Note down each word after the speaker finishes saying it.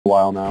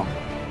while now.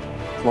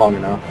 It's long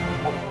enough.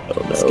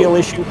 Oh no. Skill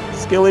issue.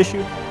 Skill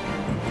issue.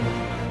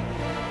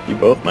 You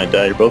both might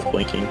die. You're both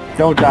blinking.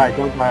 Don't die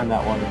on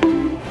that one.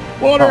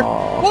 Water!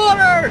 Aww.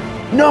 Water!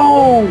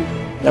 No!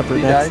 Never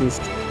Did he die? Nexus.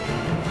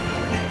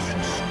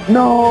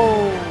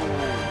 No!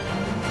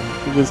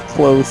 It was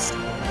close.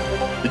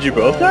 Did you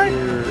both die?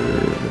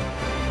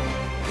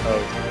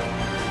 Oh.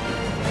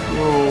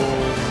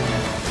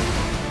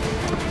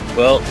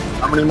 Well,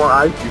 how many more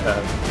eyes do you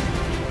have?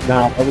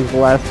 Nah, that was the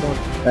last one.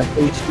 That's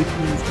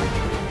HDPs.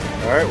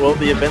 Alright, well,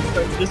 the event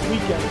starts this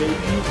weekend, baby.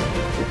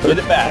 Get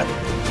it back.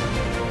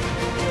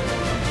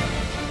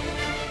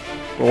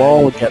 We'll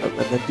all get them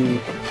and then do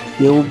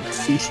guild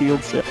sea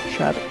shield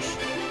shatters.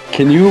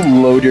 Can you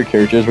load your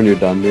characters when you're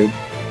done, dude?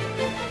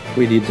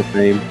 We need the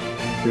fame.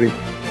 I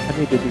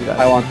need to do that.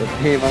 I want the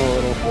fame. I'm a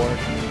little bored.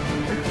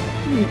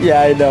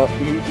 Yeah, I know.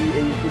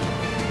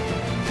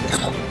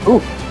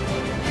 Ooh.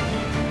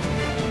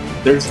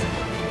 There's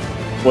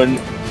an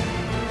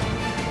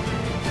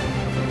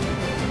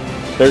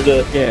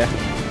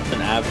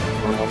app.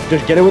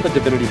 Just get it with a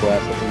divinity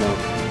blast. Let them know.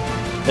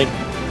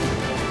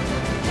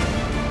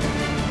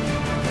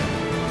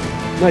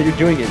 No, you're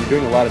doing it. You're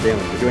doing a lot of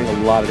damage. You're doing a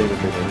lot of damage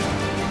right there.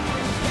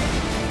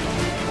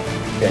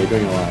 Yeah, you're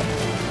doing a lot.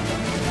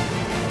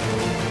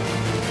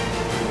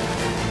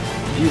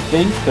 Do you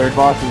think third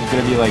boss is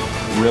going to be, like,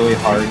 really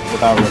hard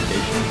without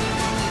rotation?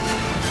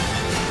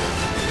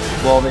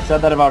 Well, they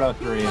said that about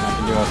 03, and I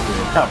can do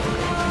 03.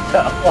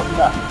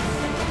 No.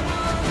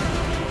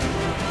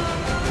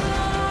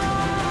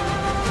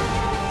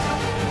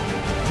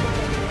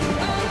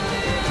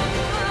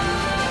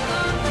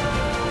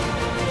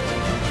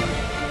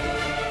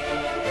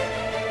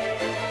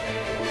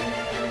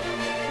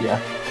 Yeah.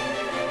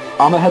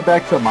 I'm gonna head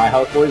back to my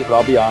house, boys, but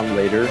I'll be on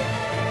later.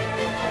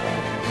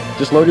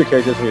 Just load your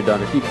characters when you're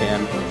done, if you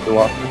can. You're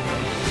welcome.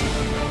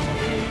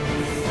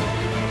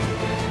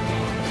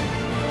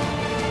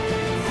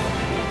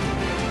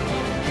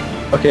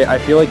 Okay, I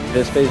feel like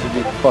this phase would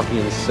be fucking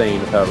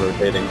insane without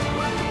rotating.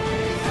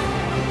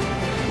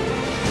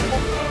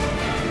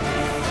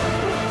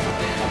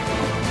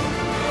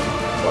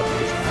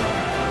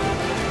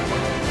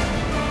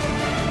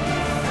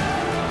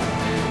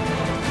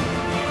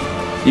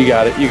 You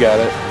got it, you got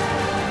it.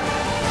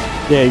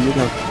 Yeah, you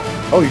know.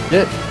 Oh, you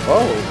did?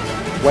 Oh.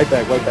 White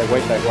bag, watch,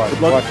 white bag.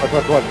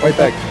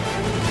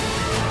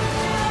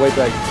 White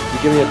bag. You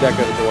give me a deck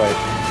out of the way.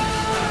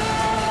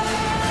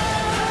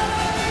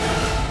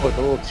 Oh,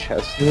 the little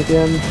chest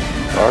again.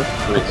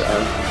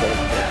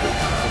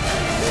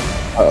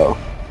 Uh-oh.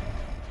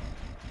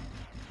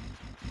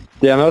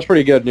 Damn, that was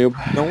pretty good, noob.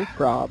 No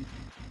problem.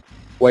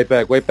 White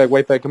bag,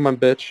 come on,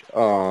 bitch.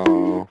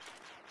 Oh.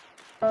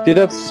 Dude,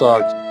 that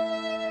sucked.